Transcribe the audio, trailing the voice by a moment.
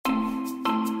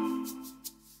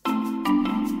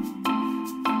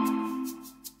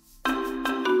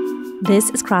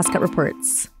This is Crosscut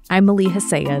Reports. I'm Maleeha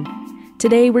Syed.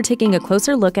 Today, we're taking a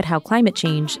closer look at how climate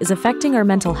change is affecting our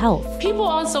mental health. People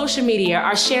on social media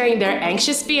are sharing their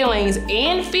anxious feelings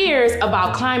and fears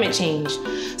about climate change.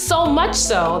 So much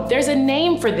so, there's a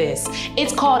name for this.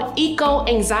 It's called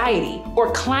eco-anxiety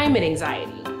or climate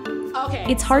anxiety.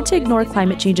 It's hard to ignore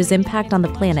climate change's impact on the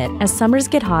planet as summers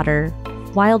get hotter,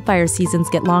 wildfire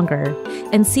seasons get longer,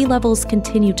 and sea levels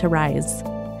continue to rise.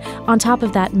 On top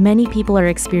of that, many people are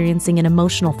experiencing an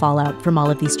emotional fallout from all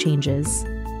of these changes.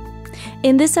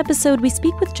 In this episode, we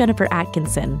speak with Jennifer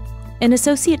Atkinson, an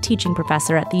associate teaching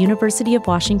professor at the University of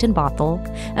Washington Bothell,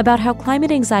 about how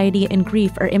climate anxiety and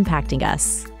grief are impacting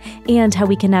us, and how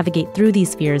we can navigate through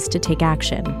these fears to take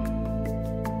action.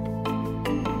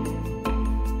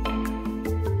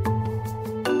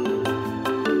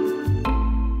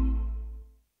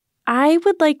 I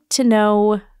would like to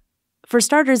know, for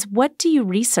starters, what do you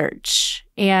research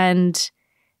and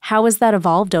how has that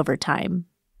evolved over time?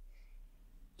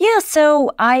 Yeah,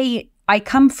 so I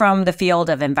come from the field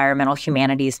of environmental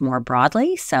humanities more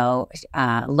broadly. So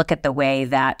look at the way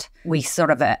that we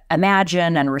sort of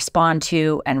imagine and respond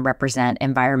to and represent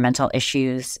environmental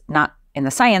issues, not in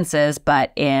the sciences,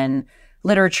 but in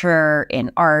literature,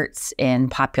 in arts, in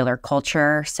popular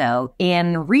culture. So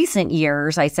in recent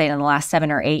years, I'd say in the last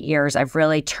 7 or 8 years, I've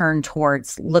really turned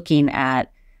towards looking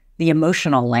at the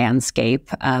emotional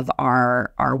landscape of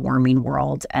our warming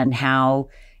world and how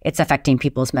it's affecting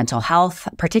people's mental health,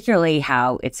 particularly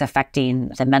how it's affecting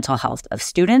the mental health of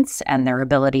students and their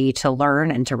ability to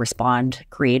learn and to respond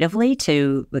creatively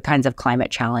to the kinds of climate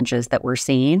challenges that we're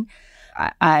seeing.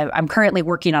 I'm currently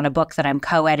working on a book that I'm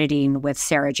co-editing with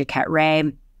Sarah Jaquette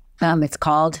Ray. It's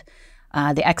called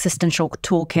The Existential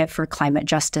Toolkit for Climate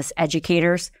Justice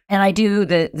Educators. And I do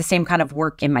the same kind of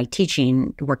work in my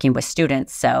teaching, working with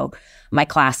students. So my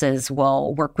classes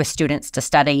will work with students to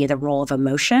study the role of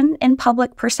emotion in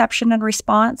public perception and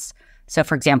response. So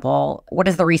for example, what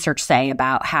does the research say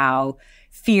about how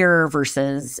fear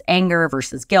versus anger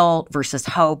versus guilt versus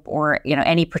hope or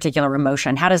any particular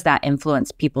emotion, how does that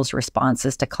influence people's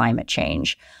responses to climate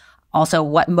change? Also,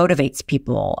 what motivates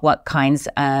people? What kinds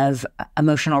of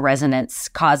emotional resonance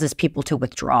causes people to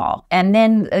withdraw? And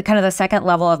then kind of the second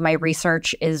level of my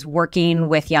research is working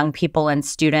with young people and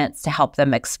students to help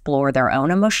them explore their own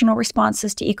emotional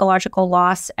responses to ecological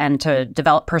loss and to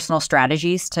develop personal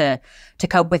strategies to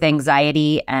cope with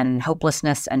anxiety and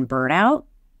hopelessness and burnout.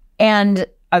 And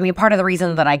I mean, part of the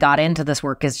reason that I got into this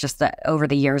work is just that over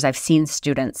the years, I've seen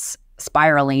students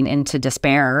spiraling into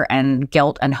despair and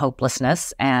guilt and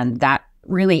hopelessness, and that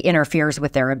really interferes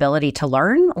with their ability to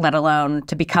learn, let alone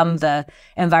to become the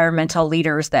environmental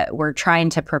leaders that we're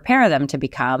trying to prepare them to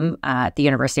become at the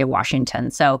University of Washington.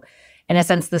 So in a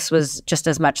sense, this was just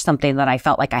as much something that I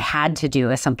felt like I had to do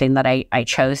as something that I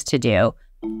chose to do.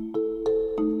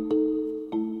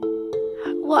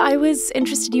 Well, I was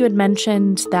interested, you had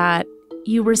mentioned that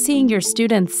you were seeing your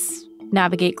students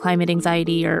navigate climate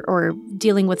anxiety or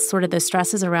dealing with sort of the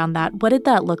stresses around that. What did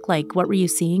that look like? What were you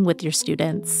seeing with your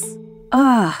students?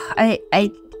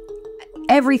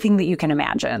 Everything that you can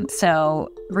imagine. So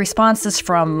responses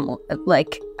from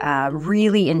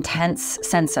really intense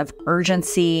sense of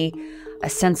urgency, a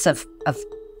sense of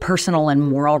personal and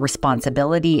moral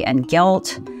responsibility and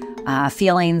guilt,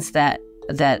 feelings that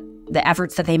the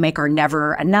efforts that they make are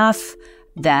never enough,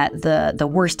 that the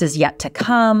worst is yet to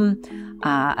come,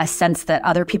 a sense that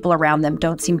other people around them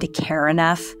don't seem to care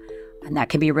enough, and that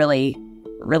can be really,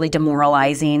 really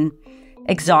demoralizing.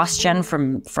 Exhaustion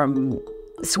from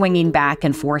swinging back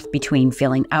and forth between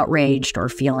feeling outraged or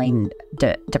feeling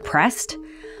depressed.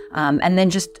 And then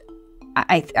just,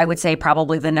 I would say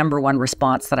probably the number one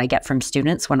response that I get from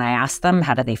students when I ask them,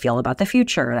 how do they feel about the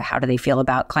future? How do they feel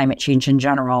about climate change in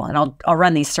general? And I'll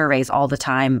run these surveys all the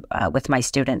time with my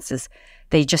students, is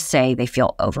they just say they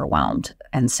feel overwhelmed.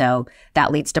 And so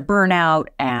that leads to burnout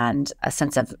and a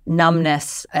sense of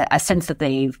numbness, a sense that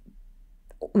they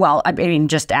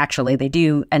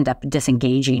do end up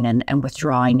disengaging and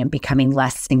withdrawing and becoming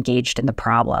less engaged in the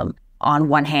problem. On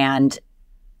one hand,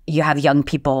 you have young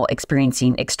people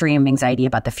experiencing extreme anxiety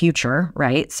about the future,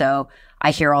 right? So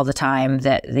I hear all the time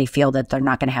that they feel that they're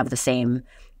not going to have the same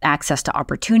access to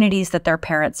opportunities that their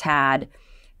parents had.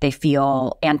 They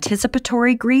feel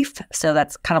anticipatory grief. So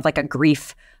that's kind of like a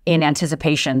grief in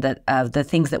anticipation that of the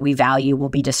things that we value will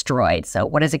be destroyed. So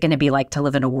what is it going to be like to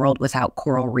live in a world without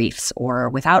coral reefs or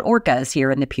without orcas here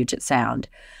in the Puget Sound?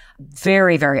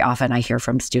 Very, very often I hear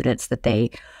from students that they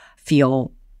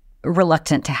feel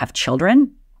reluctant to have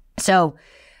children. So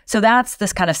that's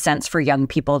this kind of sense for young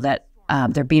people that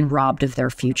They're being robbed of their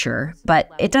future. But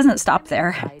it doesn't stop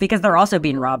there because they're also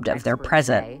being robbed of their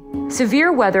present.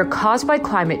 Severe weather caused by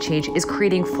climate change is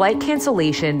creating flight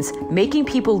cancellations, making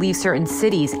people leave certain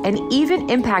cities, and even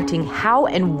impacting how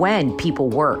and when people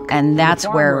work. And that's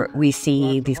where we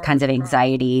see these kinds of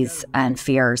anxieties and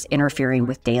fears interfering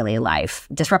with daily life,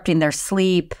 disrupting their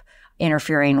sleep,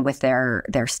 interfering with their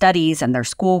studies and their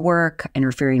schoolwork,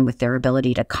 interfering with their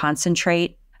ability to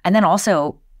concentrate. And then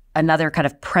also another kind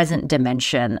of present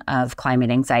dimension of climate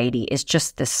anxiety is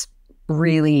just this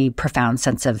really profound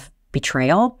sense of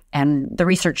betrayal. And the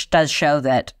research does show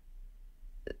that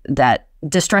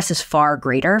distress is far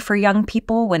greater for young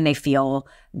people when they feel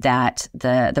that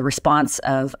the response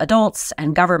of adults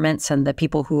and governments and the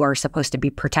people who are supposed to be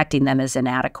protecting them is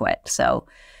inadequate. So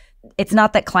it's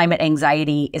not that climate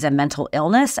anxiety is a mental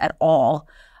illness at all,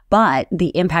 but the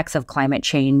impacts of climate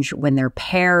change, when they're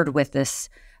paired with this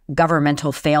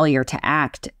governmental failure to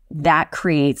act, that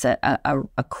creates a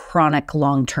chronic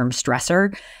long-term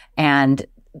stressor. And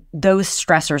those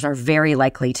stressors are very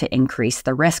likely to increase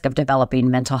the risk of developing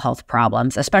mental health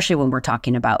problems, especially when we're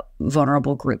talking about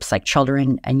vulnerable groups like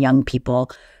children and young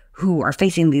people who are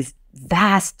facing these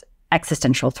vast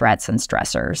existential threats and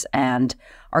stressors and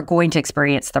are going to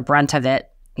experience the brunt of it.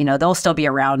 You know, they'll still be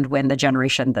around when the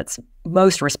generation that's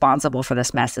most responsible for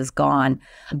this mess is gone.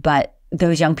 But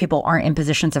those young people aren't in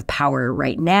positions of power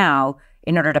right now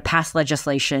in order to pass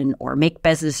legislation or make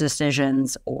business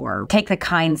decisions or take the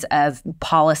kinds of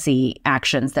policy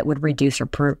actions that would reduce or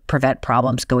prevent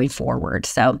problems going forward.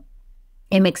 So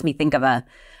it makes me think of a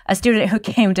student who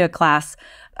came to a class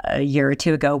a year or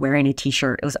two ago wearing a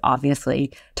T-shirt. It was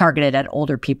obviously targeted at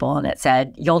older people, and it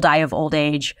said, "You'll die of old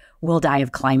age, we'll die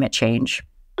of climate change."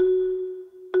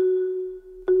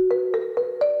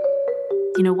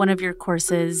 You know, one of your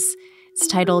courses is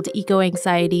titled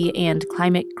Eco-Anxiety and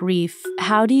Climate Grief.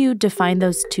 How do you define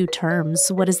those two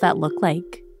terms? What does that look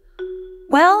like?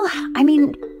 Well, I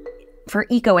mean, for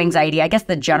eco-anxiety, I guess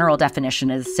the general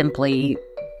definition is simply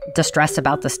distress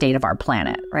about the state of our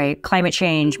planet, right? Climate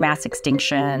change, mass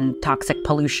extinction, toxic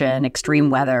pollution, extreme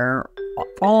weather,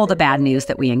 all the bad news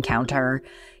that we encounter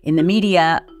in the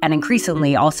media and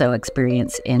increasingly also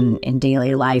experience in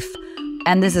daily life.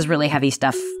 And this is really heavy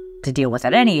stuff to deal with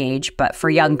at any age, but for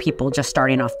young people just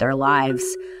starting off their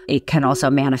lives, it can also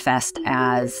manifest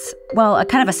as, well, a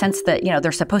kind of a sense that, you know,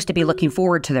 they're supposed to be looking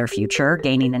forward to their future,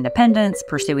 gaining independence,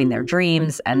 pursuing their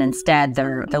dreams, and instead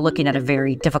they're looking at a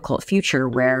very difficult future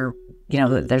where, you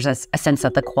know, there's a sense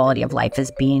that the quality of life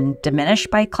is being diminished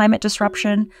by climate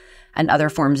disruption and other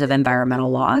forms of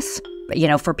environmental loss. But, you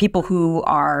know, for people who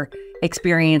are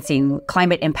experiencing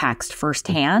climate impacts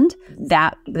firsthand,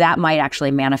 that might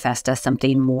actually manifest as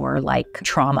something more like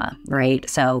trauma, right?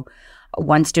 So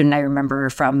one student I remember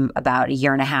from about a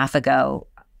year and a half ago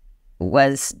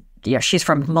was, you know, she's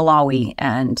from Malawi,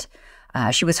 and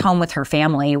she was home with her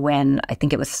family when I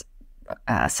think it was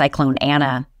Cyclone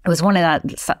Anna. It was one of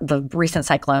the recent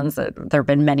cyclones. There have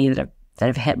been many that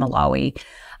have hit Malawi.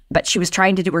 But she was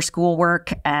trying to do her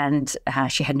schoolwork, and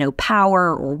she had no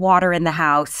power or water in the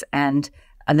house. And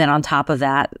then on top of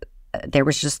that, there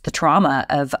was just the trauma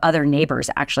of other neighbors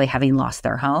actually having lost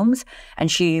their homes.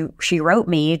 And she wrote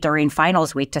me during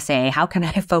finals week to say, how can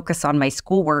I focus on my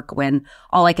schoolwork when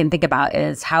all I can think about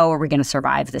is how are we going to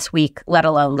survive this week, let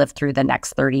alone live through the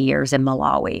next 30 years in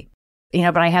Malawi? You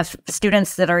know, but I have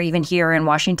students that are even here in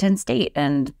Washington State,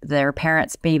 and their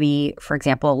parents maybe, for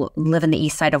example, live in the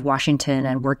east side of Washington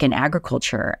and work in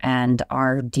agriculture and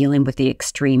are dealing with the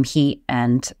extreme heat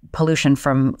and pollution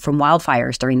from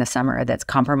wildfires during the summer that's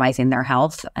compromising their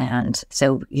health. And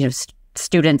so, you know,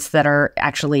 students that are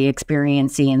actually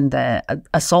experiencing the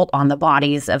assault on the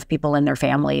bodies of people in their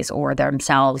families or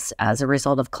themselves as a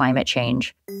result of climate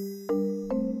change.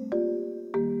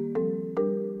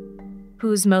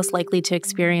 Who's most likely to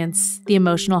experience the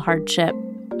emotional hardship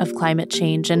of climate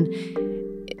change? And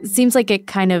it seems like it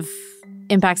kind of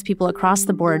impacts people across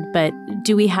the board, but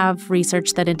do we have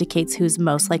research that indicates who's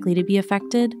most likely to be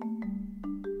affected?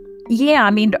 Yeah, I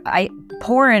mean,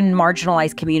 poor and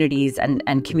marginalized communities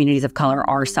and communities of color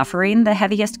are suffering the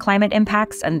heaviest climate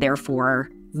impacts and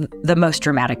therefore the most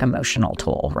dramatic emotional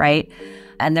toll, right?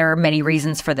 And there are many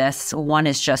reasons for this. One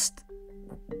is just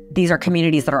these are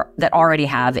communities that already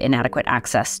have inadequate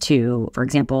access to, for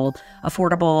example,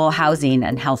 affordable housing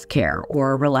and healthcare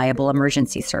or reliable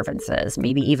emergency services,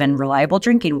 maybe even reliable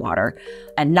drinking water,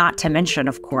 and not to mention,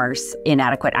 of course,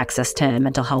 inadequate access to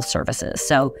mental health services.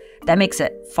 So that makes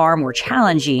it far more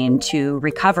challenging to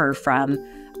recover from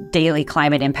daily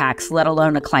climate impacts, let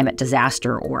alone a climate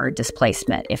disaster or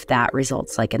displacement, if that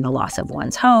results like in the loss of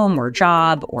one's home or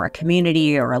job or a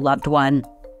community or a loved one.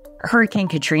 Hurricane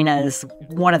Katrina is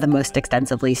one of the most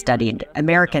extensively studied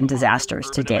American disasters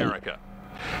to date.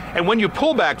 And when you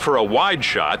pull back for a wide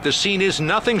shot, the scene is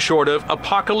nothing short of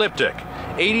apocalyptic.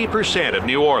 80% of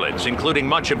New Orleans, including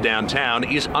much of downtown,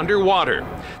 is underwater.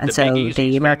 And so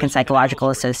the American Psychological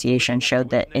Association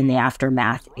showed that in the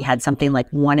aftermath, you had something like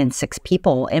 1 in 6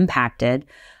 people impacted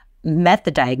met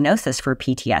the diagnosis for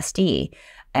PTSD.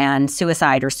 And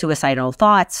suicide or suicidal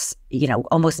thoughts,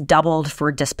 almost doubled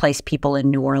for displaced people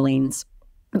in New Orleans.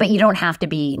 But you don't have to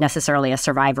be necessarily a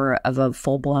survivor of a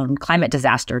full-blown climate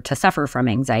disaster to suffer from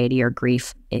anxiety or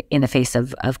grief in the face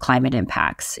of climate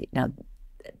impacts.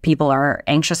 People are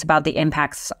anxious about the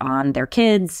impacts on their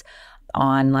kids,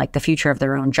 on the future of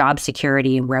their own job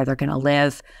security and where they're going to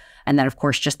live. And then, of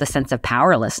course, just the sense of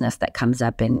powerlessness that comes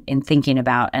up in thinking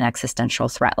about an existential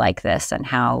threat like this and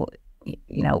how,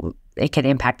 it could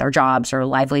impact their jobs or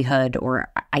livelihood or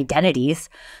identities.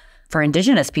 For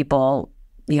Indigenous people,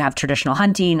 you have traditional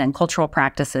hunting and cultural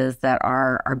practices that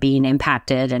are being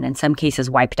impacted and in some cases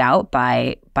wiped out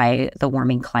by the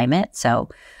warming climate. So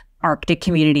Arctic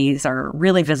communities are a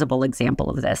really visible example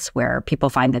of this, where people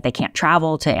find that they can't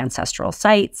travel to ancestral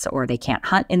sites or they can't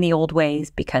hunt in the old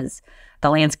ways because the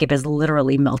landscape is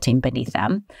literally melting beneath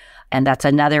them. And that's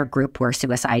another group where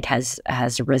suicide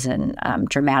has risen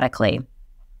dramatically.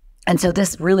 And so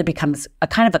this really becomes a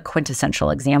kind of a quintessential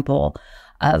example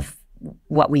of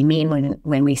what we mean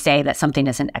when we say that something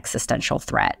is an existential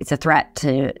threat. It's a threat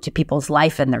to people's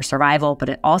life and their survival, but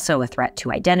it's also a threat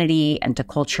to identity and to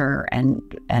culture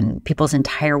and people's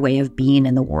entire way of being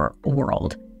in the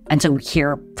world. And so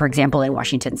here, for example, in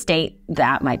Washington State,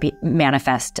 that might be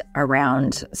manifest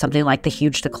around something like the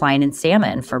huge decline in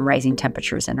salmon from rising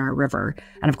temperatures in our river.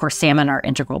 And of course, salmon are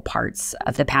integral parts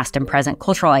of the past and present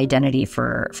cultural identity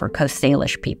for Coast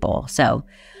Salish people. So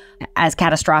as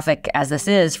catastrophic as this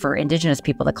is for Indigenous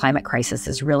people, the climate crisis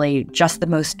is really just the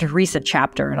most recent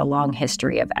chapter in a long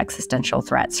history of existential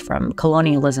threats from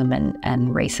colonialism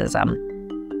and racism.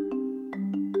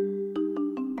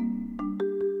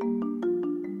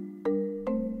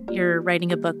 You're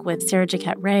writing a book with Sarah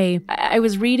Jaquette Ray. I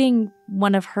was reading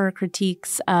one of her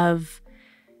critiques of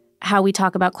how we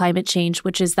talk about climate change,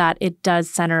 which is that it does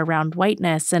center around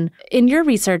whiteness. And in your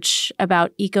research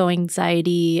about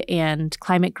eco-anxiety and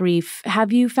climate grief,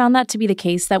 have you found that to be the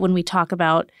case, that when we talk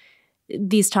about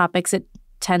these topics, it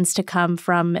tends to come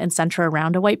from and center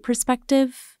around a white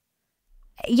perspective?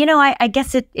 I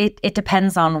guess it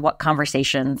depends on what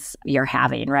conversations you're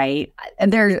having, right?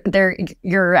 And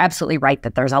you're absolutely right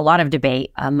that there's a lot of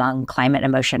debate among climate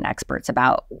emotion experts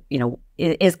about,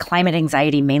 is climate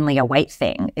anxiety mainly a white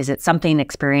thing? Is it something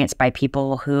experienced by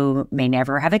people who may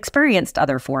never have experienced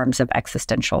other forms of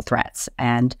existential threats,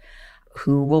 and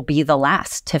who will be the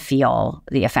last to feel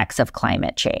the effects of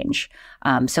climate change?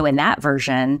 So in that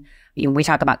version, we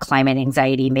talk about climate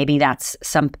anxiety. Maybe that's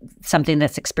something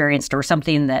that's experienced or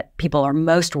something that people are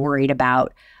most worried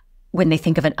about when they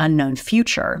think of an unknown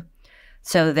future.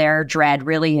 So their dread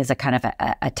really is a kind of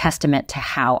a testament to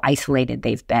how isolated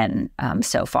they've been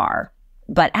so far.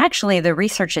 But actually, the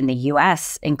research in the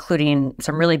U.S., including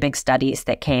some really big studies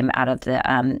that came out of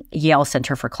the Yale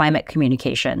Center for Climate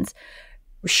Communications,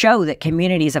 show that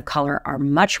communities of color are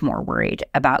much more worried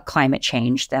about climate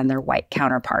change than their white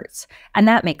counterparts. And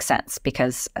that makes sense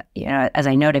because, as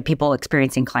I noted, people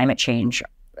experiencing climate change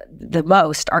the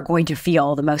most are going to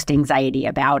feel the most anxiety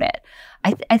about it.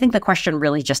 I think the question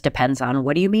really just depends on,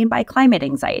 what do you mean by climate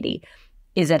anxiety?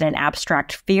 Is it an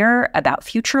abstract fear about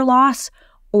future loss,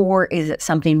 or is it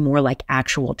something more like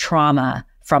actual trauma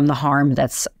from the harm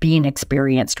that's being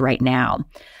experienced right now?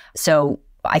 So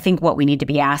I think what we need to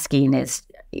be asking is,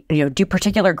 do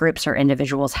particular groups or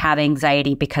individuals have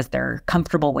anxiety because their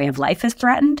comfortable way of life is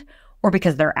threatened, or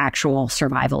because their actual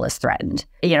survival is threatened?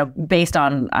 Based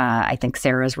on, I think,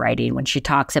 Sarah's writing, when she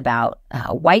talks about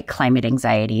white climate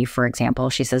anxiety, for example,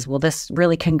 she says, well, this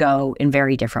really can go in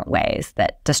very different ways,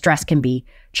 that distress can be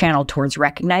channeled towards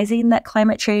recognizing that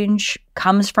climate change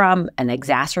comes from and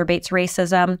exacerbates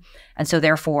racism. And so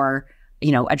therefore,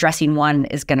 addressing one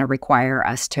is going to require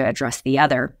us to address the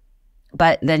other.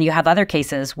 But then you have other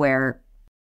cases where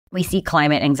we see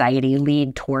climate anxiety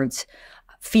lead towards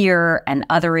fear and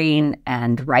othering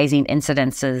and rising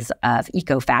incidences of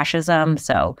eco-fascism.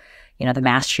 So, the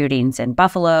mass shootings in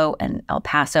Buffalo and El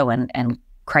Paso and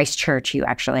Christchurch, you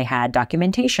actually had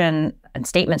documentation and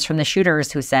statements from the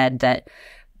shooters who said that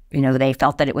They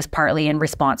felt that it was partly in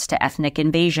response to ethnic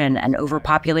invasion and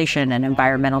overpopulation and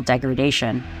environmental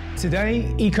degradation.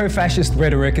 Today, eco-fascist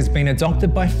rhetoric has been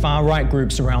adopted by far-right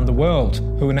groups around the world,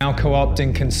 who are now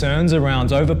co-opting concerns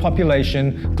around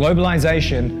overpopulation,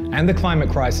 globalization, and the climate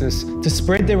crisis to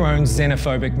spread their own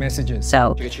xenophobic messages.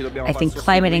 So I think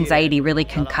climate anxiety really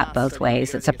can cut both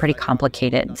ways. It's a pretty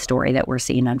complicated story that we're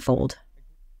seeing unfold.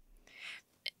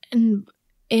 And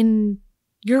in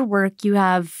your work, you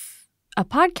have a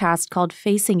podcast called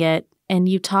Facing It, and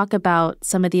you talk about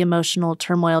some of the emotional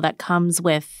turmoil that comes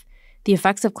with the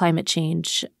effects of climate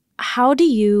change. How do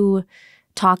you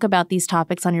talk about these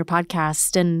topics on your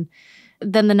podcast? And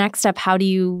then the next step, how do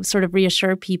you sort of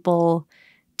reassure people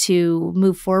to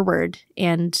move forward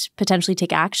and potentially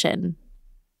take action?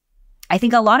 I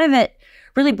think a lot of it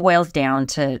really boils down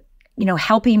to,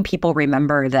 helping people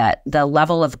remember that the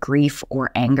level of grief or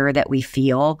anger that we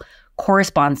feel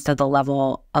corresponds to the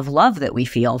level of love that we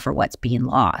feel for what's being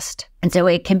lost. And so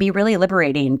it can be really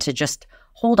liberating to just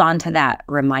hold on to that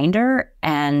reminder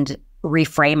and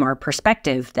reframe our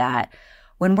perspective that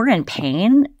when we're in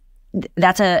pain,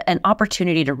 that's an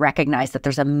opportunity to recognize that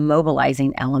there's a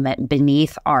mobilizing element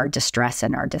beneath our distress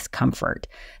and our discomfort,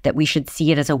 that we should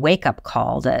see it as a wake-up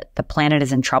call that the planet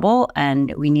is in trouble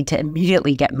and we need to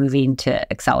immediately get moving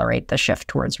to accelerate the shift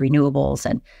towards renewables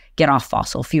and get off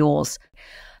fossil fuels.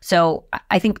 So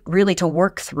I think really to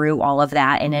work through all of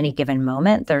that in any given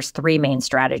moment, there's three main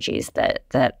strategies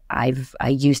that I've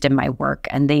used in my work.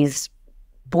 And these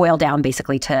boil down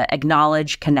basically to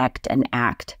acknowledge, connect, and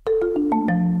act.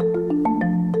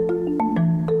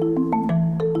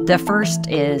 The first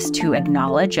is to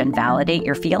acknowledge and validate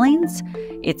your feelings.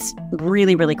 It's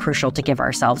really, really crucial to give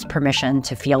ourselves permission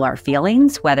to feel our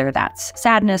feelings, whether that's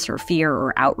sadness or fear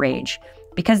or outrage,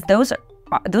 because those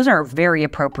are very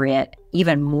appropriate,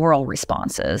 even moral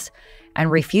responses.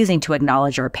 And refusing to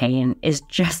acknowledge our pain is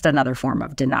just another form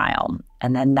of denial.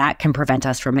 And then that can prevent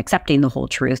us from accepting the whole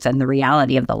truth and the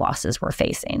reality of the losses we're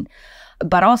facing.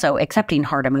 But also, accepting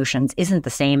hard emotions isn't the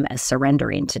same as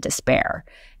surrendering to despair.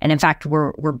 And in fact,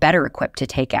 we're better equipped to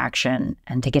take action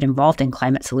and to get involved in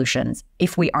climate solutions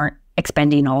if we aren't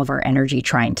expending all of our energy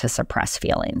trying to suppress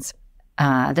feelings.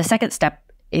 The second step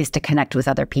is to connect with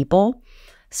other people.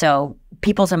 So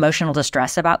people's emotional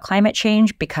distress about climate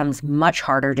change becomes much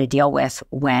harder to deal with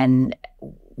when,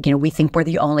 we think we're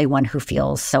the only one who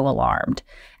feels so alarmed.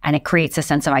 And it creates a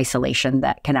sense of isolation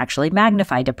that can actually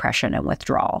magnify depression and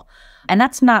withdrawal. And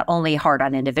that's not only hard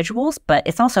on individuals, but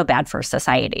it's also bad for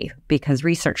society, because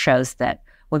research shows that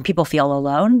when people feel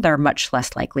alone, they're much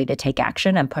less likely to take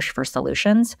action and push for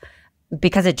solutions,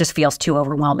 because it just feels too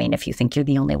overwhelming if you think you're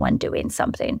the only one doing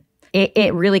something.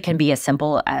 It really can be as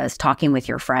simple as talking with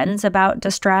your friends about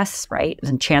distress, right?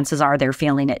 And chances are they're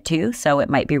feeling it too, so it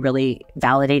might be really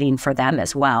validating for them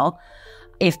as well.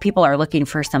 If people are looking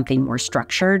for something more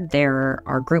structured, there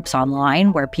are groups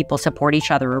online where people support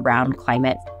each other around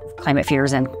climate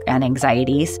fears and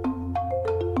anxieties.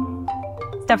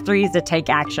 Step 3 is to take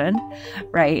action,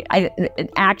 right?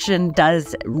 Action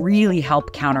does really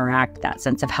help counteract that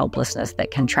sense of helplessness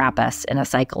that can trap us in a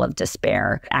cycle of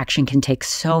despair. Action can take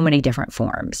so many different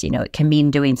forms. It can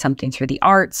mean doing something through the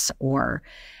arts, or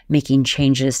making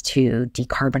changes to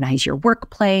decarbonize your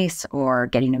workplace, or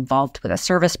getting involved with a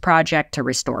service project to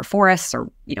restore forests,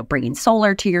 or bringing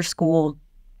solar to your school.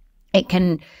 It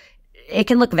can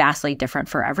look vastly different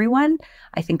for everyone.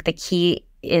 I think the key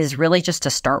is really just to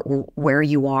start where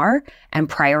you are and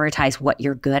prioritize what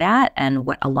you're good at and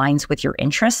what aligns with your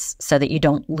interests, so that you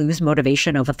don't lose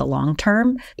motivation over the long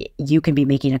term. You can be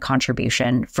making a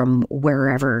contribution from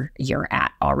wherever you're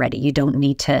at already. You don't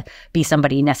need to be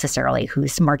somebody necessarily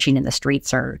who's marching in the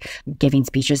streets or giving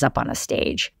speeches up on a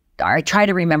stage. I try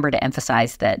to remember to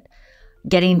emphasize that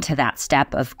getting to that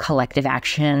step of collective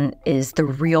action is the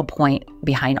real point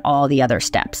behind all the other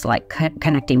steps, like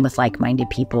connecting with like-minded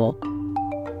people.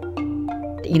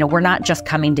 We're not just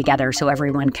coming together so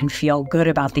everyone can feel good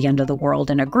about the end of the world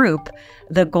in a group.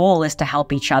 The goal is to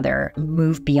help each other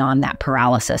move beyond that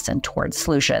paralysis and towards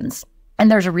solutions. And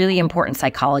there's a really important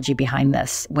psychology behind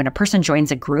this. When a person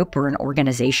joins a group or an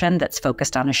organization that's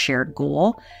focused on a shared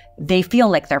goal, they feel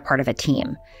like they're part of a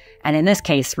team. And in this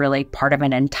case, really part of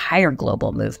an entire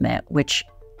global movement, which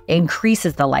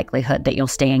increases the likelihood that you'll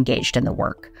stay engaged in the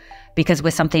work. Because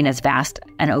with something as vast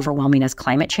and overwhelming as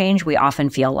climate change, we often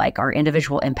feel like our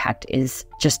individual impact is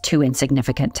just too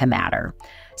insignificant to matter.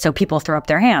 So people throw up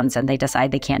their hands and they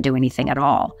decide they can't do anything at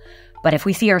all. But if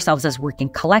we see ourselves as working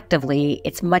collectively,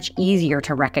 it's much easier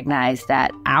to recognize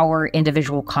that our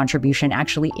individual contribution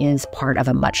actually is part of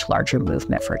a much larger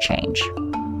movement for change.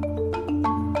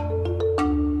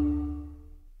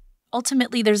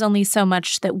 ultimately, there's only so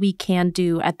much that we can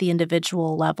do at the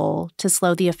individual level to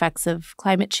slow the effects of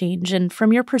climate change. And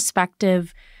from your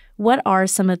perspective, what are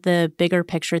some of the bigger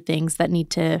picture things that need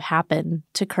to happen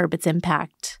to curb its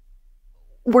impact?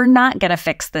 We're not going to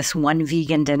fix this one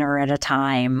vegan dinner at a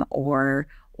time or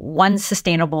one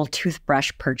sustainable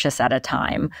toothbrush purchase at a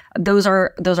time. Those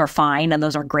are fine and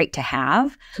those are great to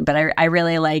have. But I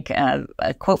really like a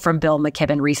quote from Bill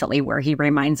McKibben recently where he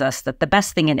reminds us that the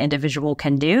best thing an individual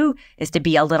can do is to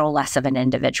be a little less of an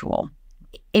individual.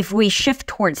 If we shift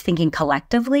towards thinking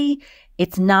collectively,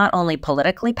 it's not only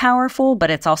politically powerful, but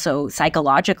it's also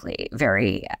psychologically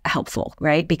very helpful,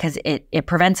 right? Because it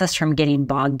prevents us from getting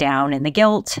bogged down in the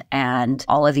guilt and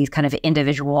all of these kind of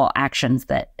individual actions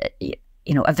that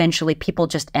eventually people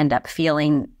just end up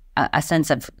feeling a sense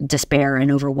of despair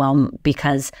and overwhelm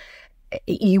because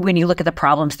when you look at the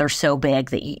problems, they're so big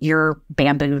that your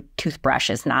bamboo toothbrush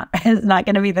is not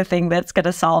going to be the thing that's going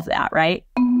to solve that, right?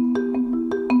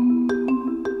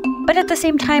 But at the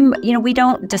same time, we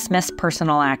don't dismiss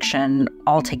personal action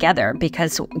altogether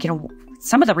because,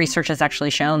 some of the research has actually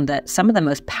shown that some of the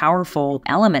most powerful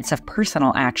elements of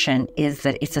personal action is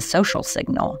that it's a social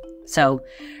signal. So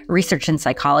research in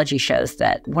psychology shows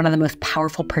that one of the most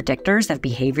powerful predictors of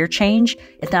behavior change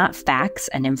is not facts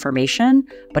and information,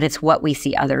 but it's what we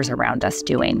see others around us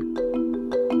doing.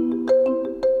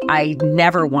 I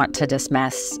never want to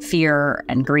dismiss fear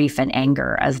and grief and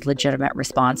anger as legitimate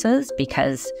responses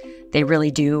because they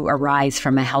really do arise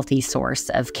from a healthy source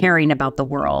of caring about the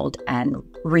world and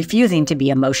refusing to be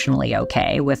emotionally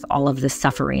okay with all of this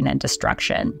suffering and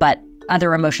destruction. But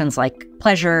other emotions like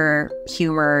pleasure,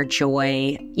 humor,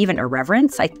 joy, even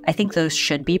irreverence, I think those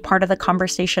should be part of the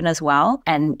conversation as well.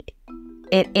 And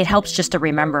it helps just to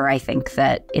remember, I think,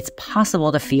 that it's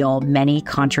possible to feel many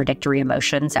contradictory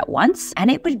emotions at once.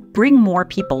 And it would bring more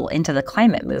people into the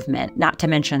climate movement, not to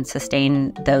mention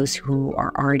sustain those who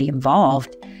are already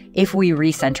involved, if we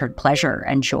recentered pleasure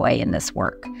and joy in this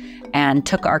work and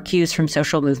took our cues from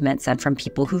social movements and from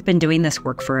people who've been doing this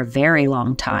work for a very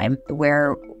long time,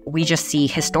 where we just see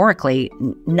historically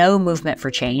no movement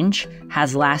for change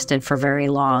has lasted for very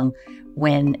long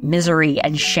when misery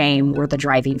and shame were the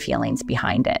driving feelings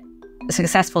behind it.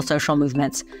 Successful social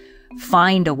movements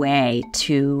find a way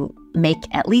to make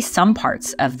at least some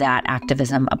parts of that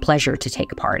activism a pleasure to take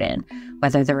part in,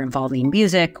 whether they're involving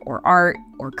music or art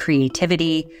or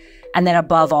creativity, and then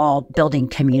above all, building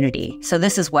community. So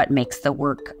this is what makes the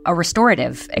work a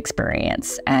restorative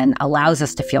experience and allows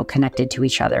us to feel connected to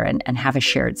each other and have a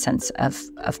shared sense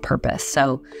of purpose.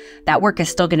 So that work is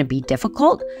still going to be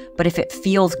difficult, but if it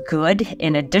feels good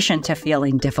in addition to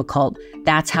feeling difficult,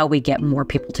 that's how we get more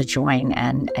people to join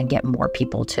and get more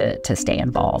people to stay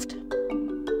involved.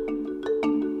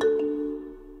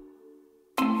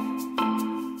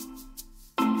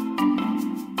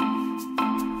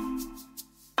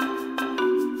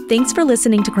 Thanks for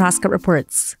listening to Crosscut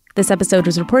Reports. This episode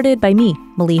was reported by me,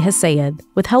 Maleeha Syed,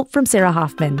 with help from Sarah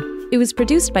Hoffman. It was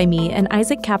produced by me and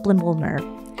Isaac Kaplan-Woolner.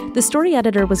 The story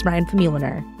editor was Ryan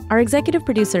Famuliner. Our executive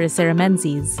producer is Sarah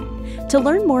Menzies. To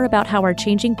learn more about how our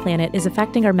changing planet is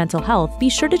affecting our mental health, be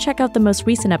sure to check out the most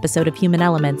recent episode of Human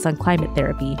Elements on climate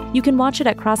therapy. You can watch it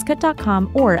at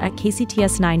crosscut.com or at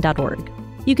kcts9.org.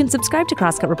 You can subscribe to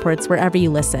Crosscut Reports wherever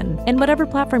you listen, and whatever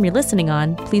platform you're listening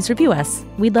on, please review us.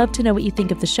 We'd love to know what you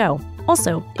think of the show.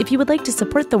 Also, if you would like to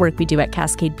support the work we do at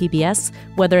Cascade PBS,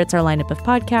 whether it's our lineup of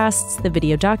podcasts, the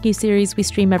video docuseries we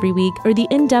stream every week, or the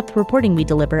in-depth reporting we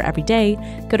deliver every day,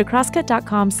 go to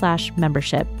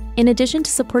crosscut.com/membership. In addition to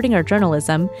supporting our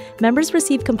journalism, members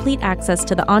receive complete access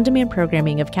to the on-demand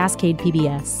programming of Cascade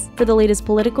PBS. For the latest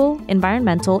political,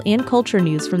 environmental, and culture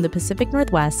news from the Pacific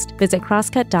Northwest, visit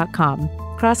crosscut.com.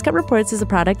 Crosscut Reports is a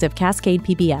product of Cascade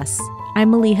PBS.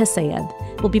 I'm Maleeha Syed.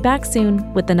 We'll be back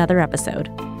soon with another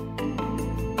episode.